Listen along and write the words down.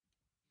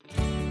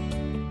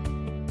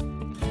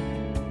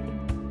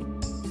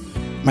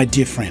My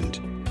dear friend,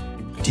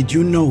 did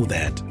you know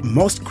that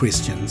most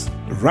Christians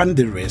run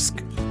the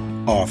risk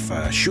of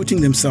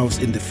shooting themselves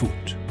in the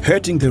foot,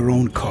 hurting their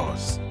own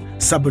cause,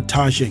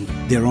 sabotaging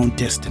their own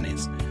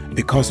destinies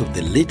because of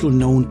the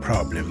little-known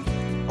problem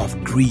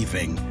of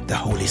grieving the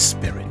Holy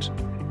Spirit?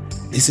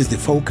 This is the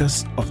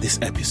focus of this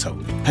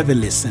episode. Have a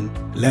listen,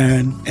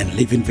 learn, and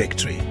live in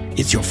victory.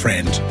 It's your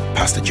friend,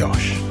 Pastor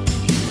Josh.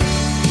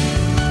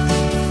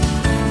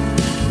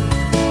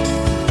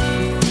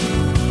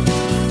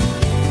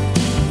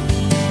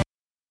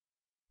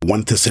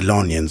 (1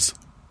 Thessalonians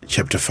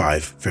chapter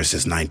 5,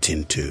 verses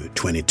 19 to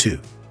 22).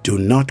 Do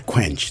not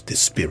quench the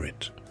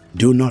spirit.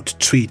 Do not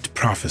treat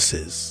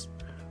prophecies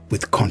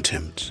with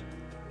contempt,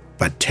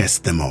 but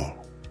test them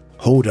all.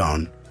 Hold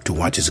on to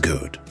what is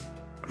good.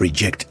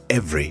 Reject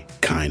every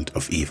kind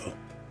of evil.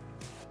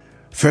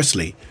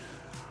 Firstly,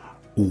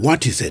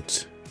 what is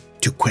it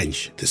to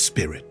quench the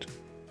spirit?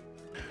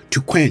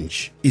 To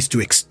quench is to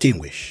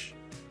extinguish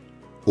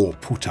or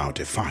put out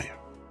a fire.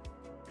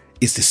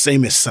 It's the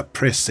same as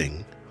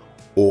suppressing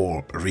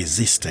or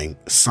resisting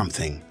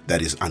something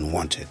that is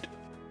unwanted.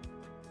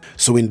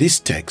 So in this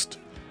text,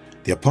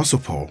 the Apostle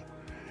Paul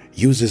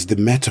uses the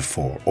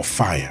metaphor of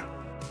fire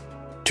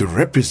to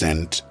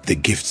represent the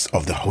gifts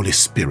of the Holy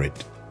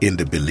Spirit in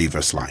the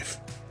believer's life.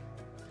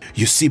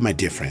 You see, my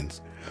dear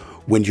friends,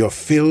 when you're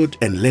filled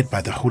and led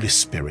by the Holy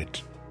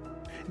Spirit,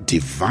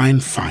 divine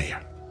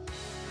fire,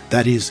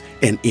 that is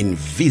an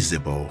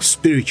invisible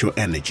spiritual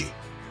energy,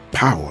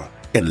 power,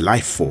 and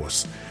life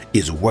force,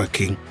 is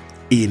working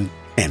in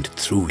and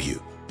through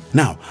you.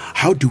 Now,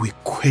 how do we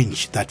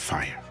quench that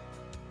fire?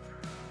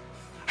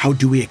 How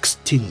do we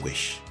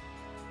extinguish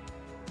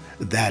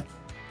that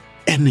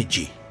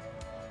energy,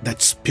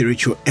 that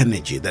spiritual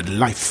energy, that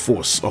life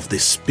force of the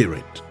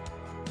Spirit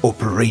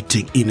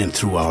operating in and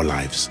through our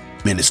lives,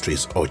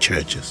 ministries, or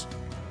churches?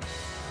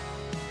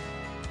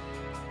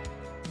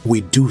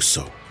 We do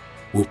so,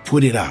 we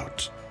put it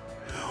out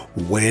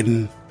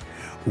when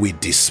we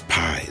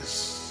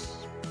despise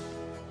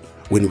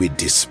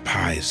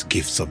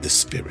gifts of the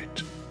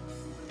Spirit.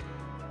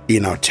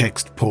 In our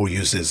text, Paul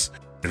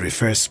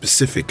refers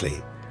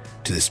specifically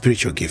to the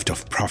spiritual gift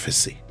of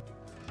prophecy.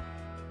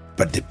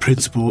 But the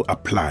principle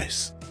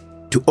applies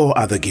to all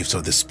other gifts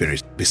of the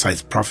Spirit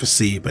besides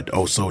prophecy, but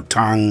also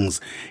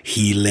tongues,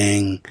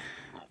 healing,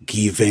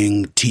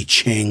 giving,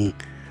 teaching.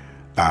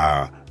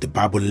 The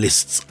Bible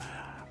lists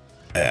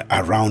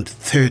around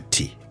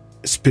 30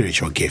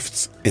 spiritual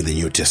gifts in the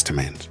New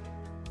Testament,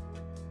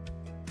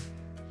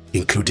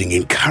 including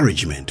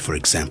encouragement, for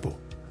example,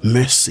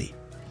 mercy.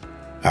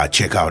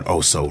 Check out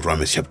also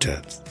Romans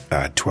chapter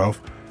 12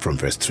 from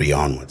verse 3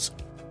 onwards,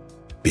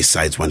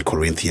 besides 1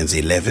 Corinthians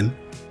 11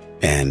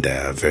 and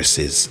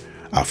verses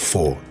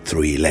 4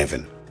 through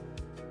 11.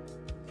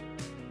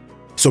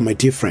 So, my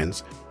dear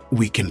friends,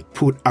 we can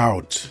put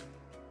out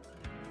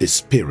the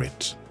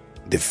Spirit,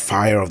 the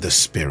fire of the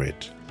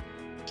Spirit,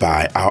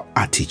 by our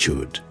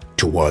attitude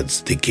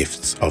towards the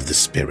gifts of the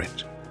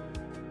Spirit.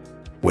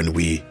 When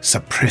we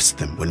suppress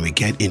them, when we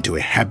get into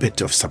a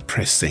habit of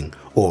suppressing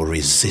or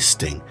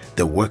resisting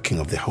the working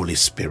of the Holy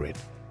Spirit,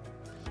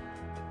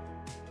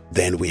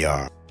 then we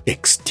are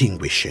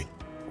extinguishing,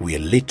 we are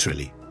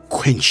literally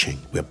quenching,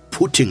 we are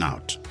putting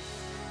out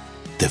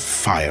the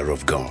fire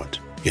of God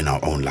in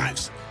our own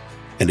lives.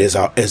 And as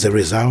a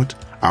result,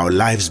 our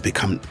lives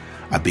become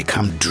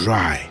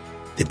dry,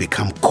 they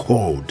become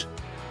cold.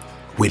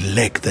 We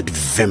lack that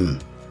vim.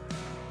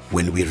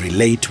 When we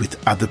relate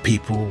with other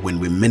people, when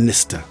we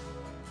minister,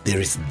 there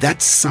is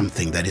that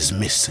something that is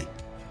missing.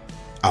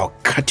 Our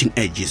cutting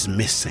edge is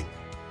missing.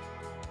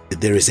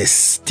 There is a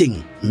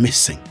sting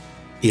missing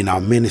in our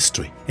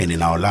ministry and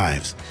in our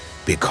lives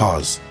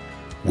because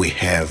we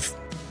have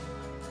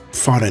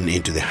fallen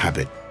into the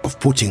habit of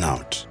putting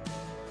out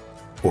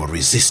or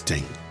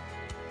resisting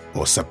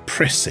or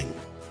suppressing,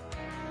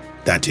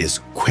 that is,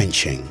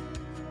 quenching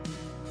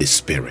the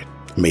Spirit.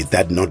 May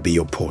that not be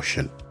your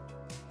portion.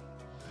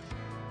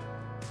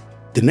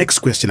 The next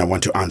question I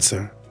want to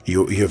answer,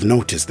 you have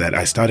noticed that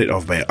I started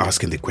off by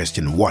asking the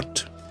question,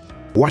 what?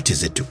 What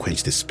is it to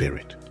quench the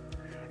Spirit?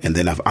 And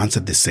then I've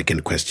answered the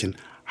second question,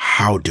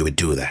 how do we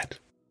do that?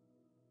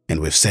 And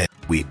we've said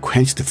we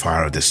quench the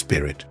fire of the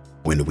Spirit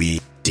when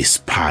we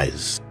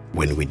despise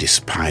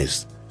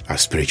our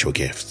spiritual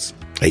gifts.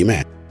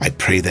 Amen. I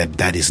pray that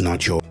that is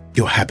not your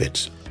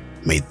habit.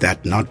 May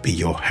that not be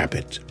your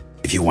habit.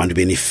 If you want to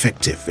be an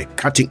effective, a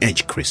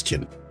cutting-edge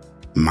Christian,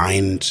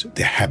 mind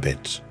the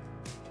habit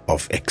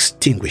of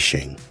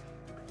extinguishing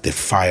the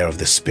fire of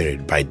the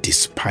Spirit by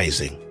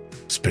despising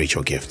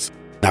spiritual gifts.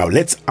 Now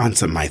let's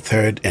answer my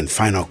third and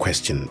final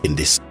question in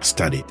this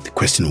study. The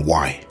question,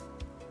 why?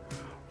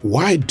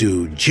 Why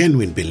do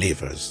genuine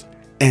believers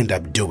end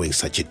up doing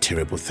such a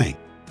terrible thing?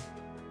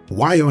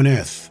 Why on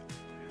earth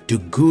do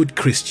good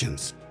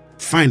Christians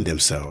find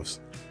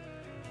themselves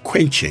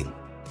quenching,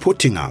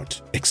 putting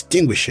out,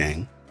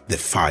 extinguishing the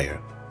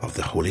fire of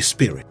the Holy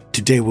Spirit?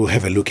 Today we'll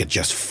have a look at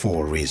just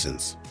 4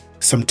 reasons.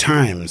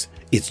 Sometimes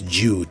it's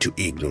due to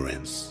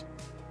ignorance.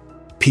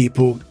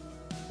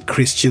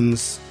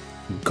 Christians,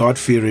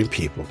 God-fearing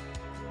people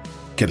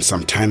can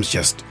sometimes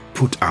just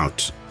put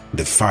out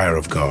the fire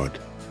of God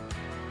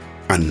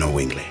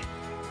unknowingly.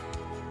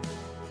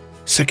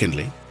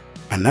 Secondly,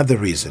 another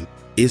reason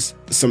is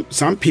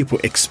some people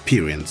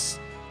experience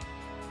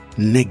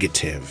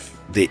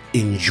they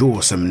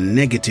endure some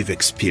negative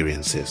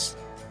experiences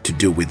to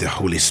do with the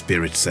Holy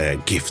Spirit's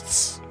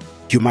gifts.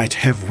 You might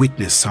have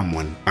witnessed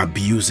someone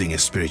abusing a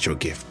spiritual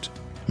gift,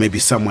 maybe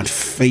someone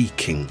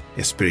faking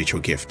a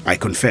spiritual gift. I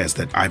confess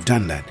that I've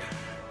done that.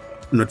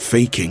 Not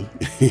faking,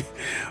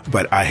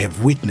 but I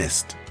have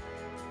witnessed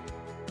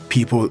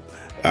people,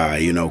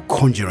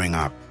 conjuring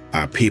up,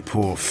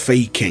 people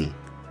faking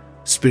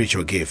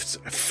spiritual gifts,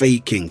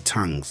 faking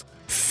tongues,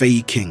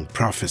 faking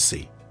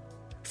prophecy,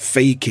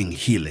 faking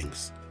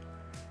healings.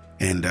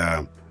 And,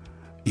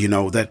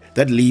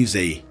 that leaves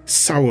a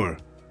sour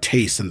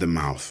taste in the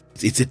mouth.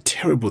 It's a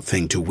terrible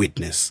thing to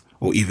witness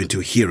or even to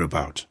hear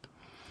about.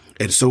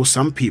 And so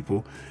some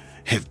people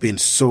have been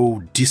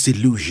so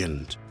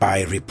disillusioned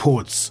by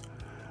reports,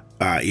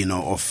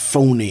 of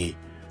phony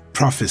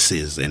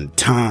prophecies and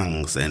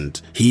tongues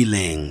and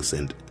healings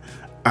and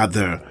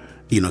other,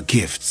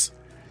 gifts.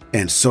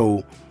 And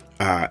so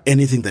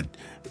anything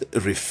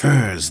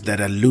that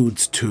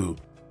alludes to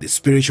the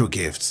spiritual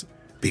gifts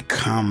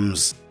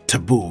becomes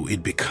taboo.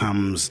 It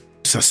becomes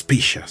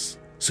suspicious.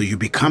 So you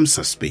become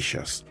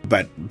suspicious.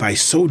 But by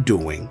so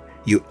doing,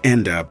 you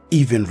end up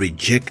even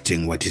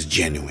rejecting what is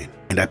genuine.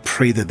 And I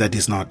pray that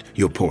is not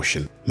your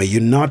portion. May you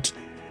not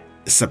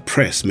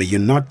suppress, may you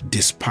not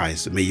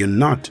despise, may you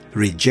not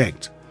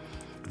reject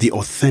the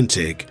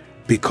authentic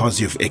because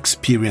you've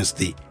experienced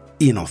the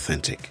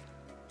inauthentic.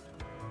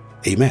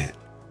 Amen.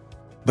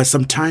 But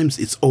sometimes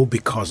it's all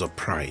because of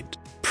pride.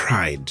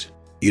 Pride.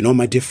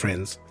 My dear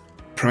friends,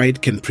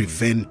 pride can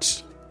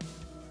prevent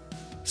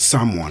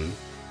someone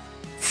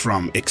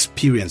from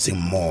experiencing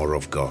more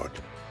of God.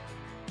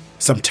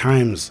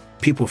 Sometimes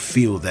people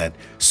feel that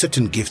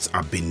certain gifts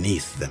are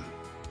beneath them.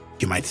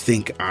 You might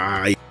think,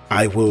 I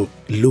will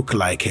look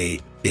like a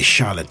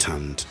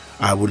charlatan.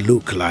 I will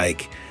look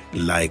like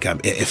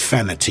a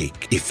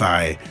fanatic if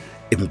I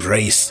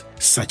embrace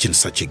such and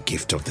such a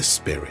gift of the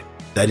Spirit.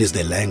 That is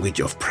the language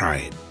of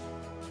pride.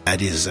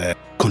 That is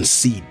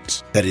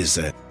conceit. That is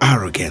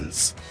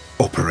arrogance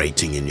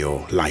operating in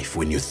your life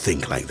when you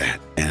think like that.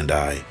 And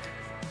I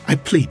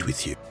plead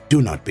with you,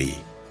 do not be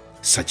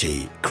such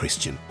a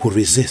Christian who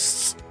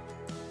resists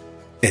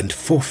and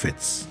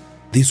forfeits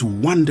these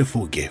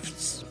wonderful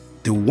gifts,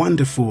 the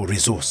wonderful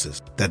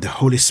resources that the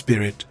Holy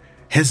Spirit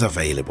has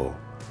available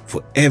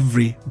for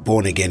every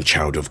born-again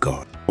child of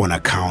God on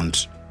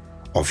account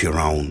of your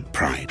own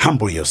pride.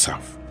 Humble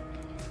yourself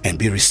and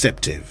be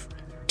receptive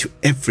to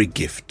every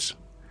gift,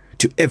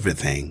 to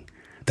everything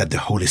that the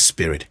Holy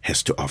Spirit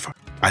has to offer.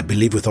 I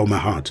believe with all my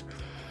heart,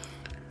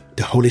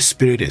 the Holy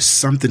Spirit is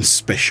something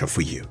special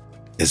for you,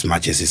 as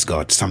much as He's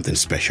got something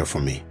special for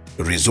me.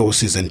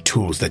 Resources and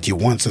tools that He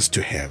wants us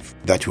to have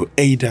that will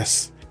aid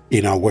us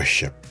in our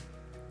worship,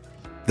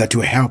 that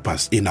will help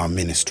us in our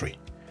ministry,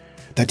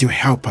 that will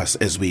help us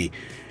as we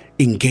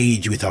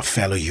engage with our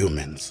fellow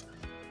humans.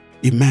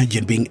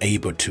 Imagine being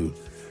able to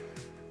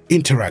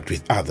interact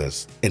with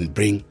others and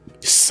bring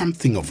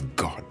something of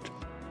God,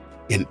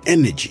 an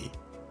energy,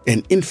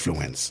 an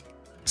influence,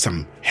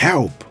 some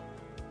help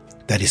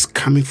that is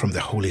coming from the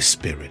Holy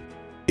Spirit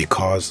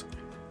because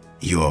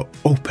you're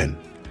open,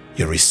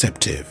 you're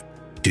receptive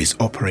to His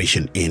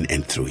operation in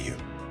and through you.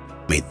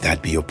 May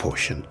that be your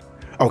portion.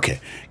 Okay,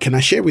 can I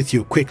share with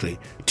you quickly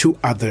 2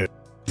 other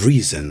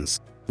reasons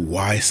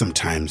why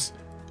sometimes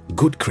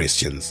good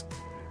Christians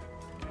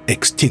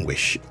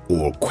extinguish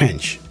or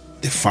quench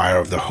the fire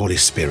of the Holy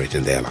Spirit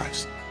in their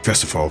lives?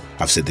 First of all,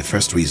 I've said the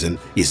first reason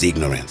is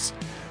ignorance.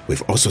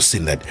 We've also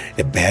seen that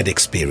a bad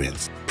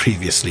experience,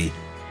 previously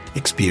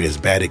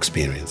experienced bad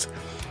experience,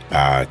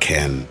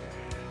 can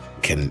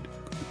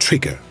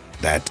trigger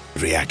that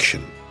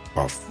reaction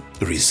of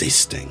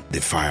resisting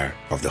the fire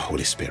of the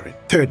Holy Spirit.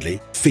 Thirdly,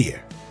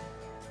 fear.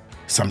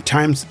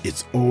 Sometimes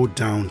it's all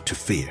down to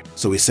fear.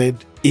 So we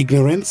said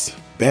ignorance,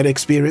 bad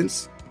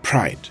experience,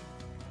 pride.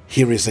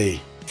 Here is a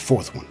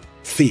 4th one,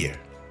 fear.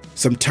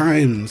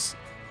 Sometimes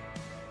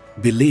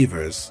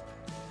believers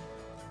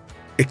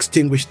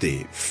extinguish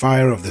the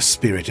fire of the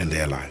Spirit in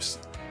their lives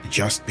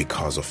just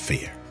because of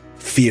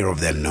fear of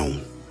the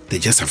unknown. They're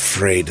just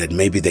afraid that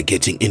maybe they're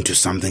getting into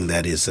something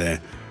that is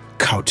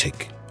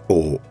cultic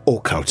or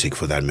occultic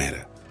for that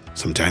matter.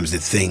 Sometimes they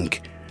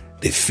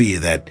fear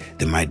that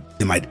they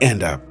might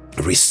end up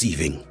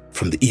receiving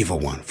from the evil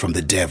one, from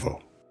the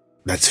devil.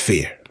 That's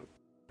fear.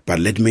 But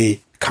let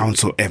me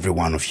counsel every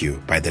one of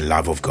you by the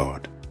love of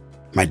God.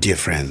 My dear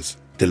friends,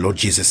 the Lord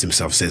Jesus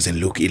Himself says in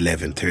Luke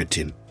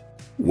 11:13,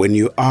 when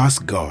you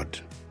ask God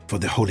for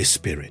the Holy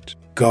Spirit,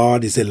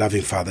 God is a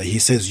loving Father. He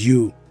says,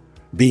 you,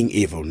 being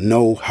evil,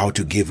 know how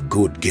to give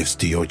good gifts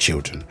to your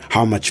children.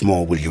 How much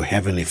more will your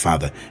Heavenly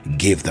Father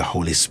give the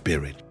Holy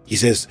Spirit? He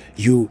says,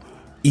 you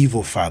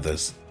evil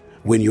fathers,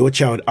 when your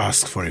child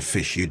asks for a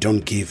fish, you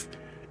don't give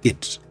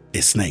it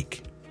a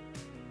snake.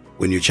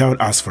 When your child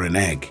asks for an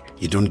egg,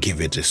 you don't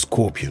give it a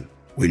scorpion.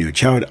 When your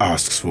child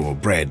asks for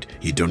bread,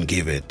 you don't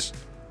give it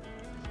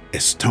a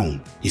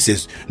stone. He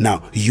says,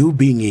 now you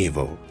being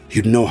evil,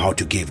 you know how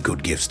to give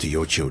good gifts to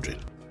your children.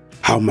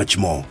 How much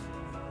more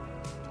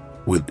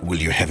will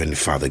your Heavenly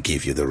Father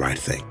give you the right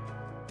thing?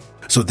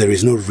 So there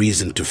is no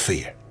reason to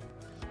fear.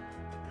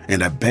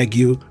 And I beg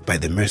you, by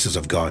the mercies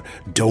of God,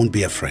 don't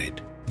be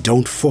afraid.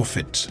 Don't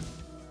forfeit.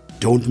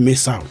 Don't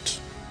miss out.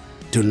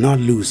 Do not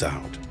lose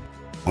out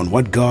on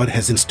what God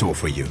has in store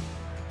for you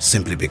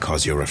simply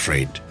because you're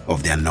afraid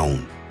of the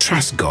unknown.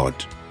 Trust God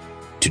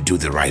to do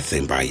the right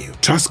thing by you.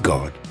 Trust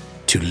God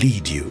to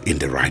lead you in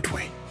the right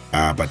way.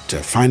 But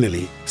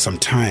finally,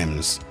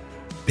 sometimes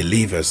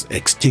believers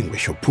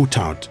extinguish or put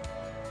out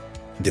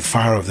the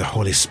fire of the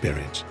Holy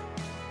Spirit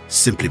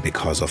simply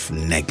because of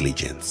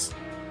negligence.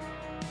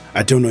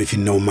 I don't know if you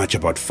know much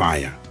about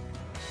fire.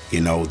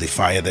 You know, the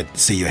fire that,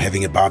 say you're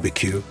having a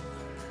barbecue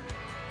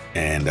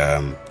and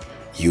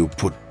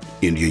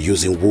you're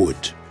using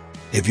wood.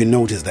 Have you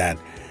noticed that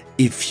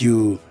if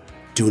you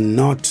do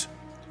not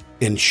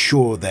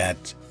ensure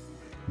that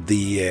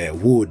the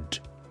wood,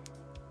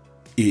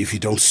 if you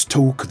don't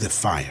stoke the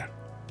fire,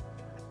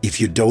 if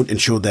you don't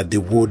ensure that the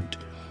wood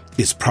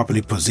is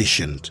properly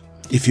positioned,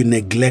 if you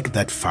neglect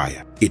that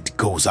fire, it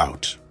goes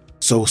out.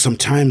 So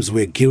sometimes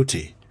we're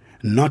guilty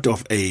not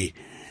of a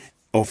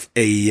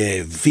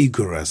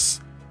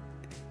vigorous,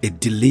 a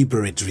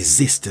deliberate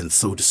resistance,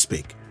 so to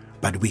speak,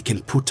 but we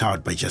can put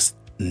out by just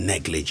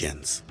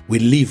negligence. We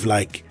live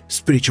like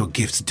spiritual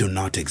gifts do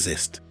not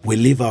exist. We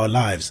live our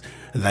lives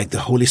like the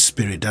Holy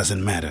Spirit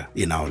doesn't matter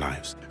in our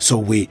lives. So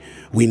we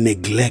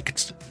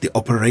neglect the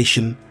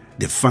operation,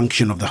 the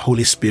function of the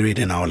Holy Spirit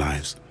in our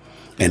lives,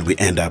 and we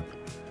end up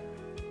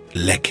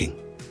lacking.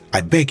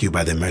 I beg you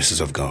by the mercies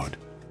of God,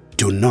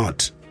 do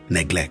not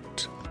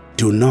neglect,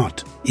 do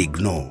not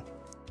ignore,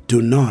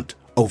 do not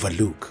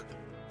overlook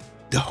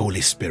the Holy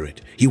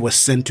Spirit. He was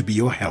sent to be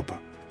your helper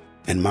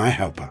and my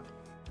helper.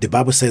 The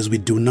Bible says we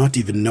do not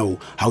even know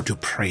how to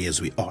pray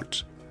as we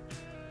ought.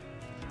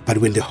 But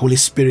when the Holy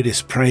Spirit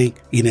is praying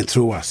in and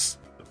through us,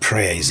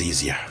 prayer is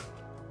easier,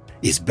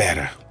 it's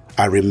better.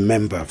 I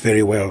remember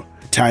very well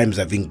times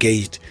I've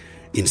engaged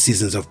in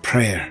seasons of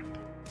prayer,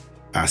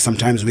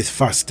 sometimes with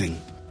fasting,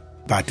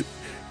 but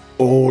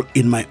all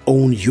in my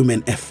own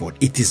human effort.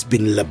 It has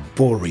been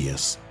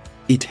laborious.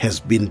 It has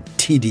been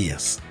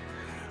tedious.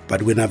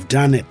 But when I've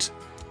done it,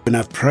 when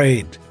I've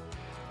prayed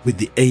with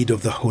the aid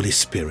of the Holy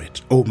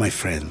Spirit, oh my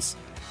friends,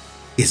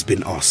 it's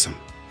been awesome.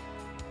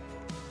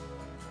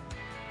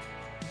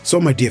 So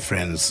my dear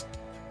friends,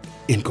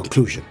 in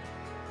conclusion,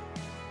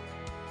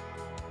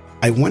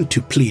 I want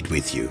to plead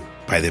with you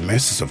by the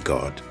mercies of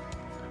God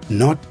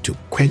not to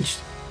quench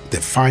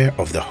the fire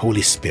of the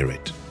Holy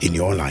Spirit in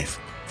your life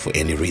for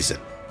any reason.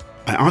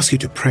 I ask you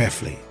to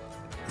prayerfully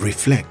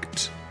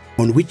reflect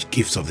on which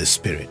gifts of the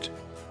Spirit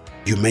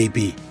you may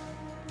be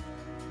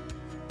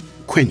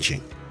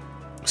quenching,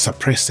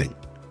 suppressing,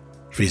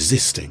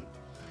 resisting,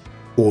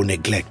 or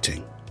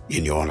neglecting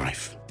in your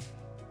life.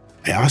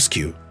 I ask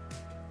you,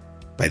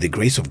 by the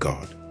grace of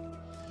God,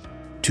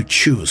 to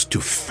choose to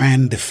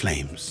fan the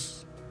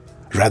flames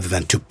rather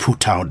than to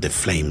put out the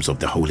flames of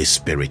the Holy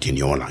Spirit in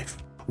your life.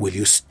 Will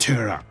you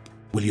stir up?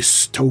 Will you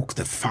stoke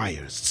the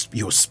fires,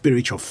 your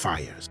spiritual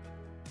fires?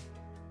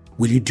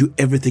 Will you do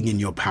everything in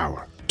your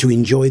power to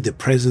enjoy the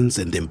presence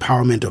and the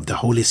empowerment of the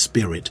Holy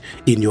Spirit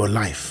in your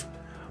life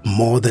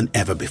more than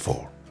ever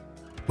before?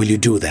 Will you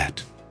do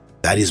that?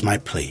 That is my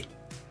plea.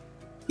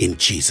 In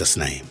Jesus'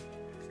 name,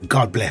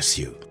 God bless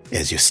you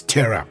as you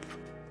stir up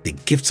the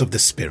gifts of the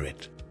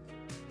Spirit,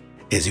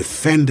 as you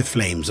fan the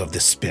flames of the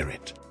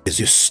Spirit, as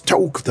you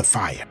stoke the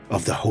fire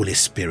of the Holy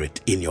Spirit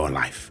in your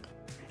life.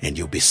 And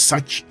you'll be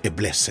such a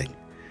blessing.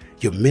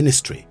 Your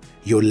ministry,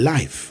 your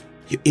life,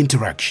 your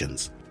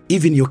interactions,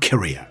 even your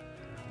career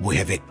will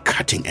have a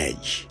cutting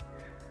edge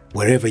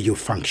wherever you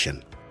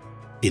function,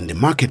 in the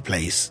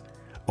marketplace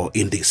or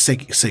in the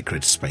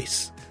sacred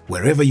space.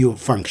 Wherever you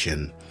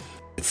function,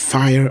 the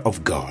fire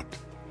of God,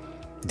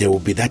 there will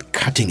be that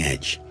cutting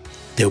edge.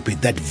 There will be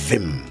that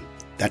vim,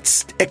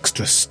 that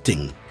extra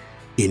sting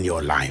in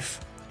your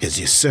life as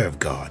you serve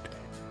God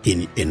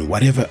in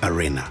whatever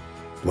arena,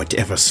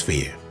 whatever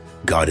sphere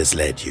God has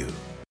led you.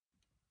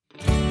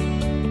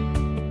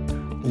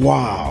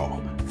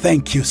 Wow!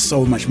 Thank you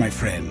so much, my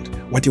friend.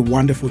 What a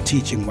wonderful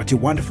teaching. What a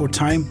wonderful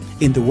time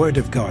in the Word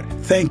of God.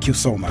 Thank you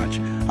so much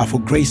for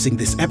gracing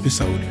this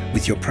episode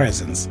with your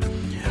presence.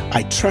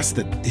 I trust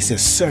that this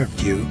has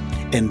served you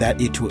and that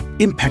it will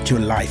impact your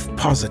life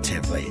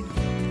positively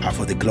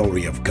for the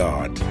glory of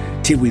God.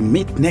 Till we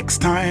meet next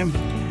time,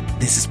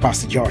 this is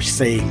Pastor Josh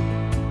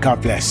saying,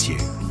 God bless you.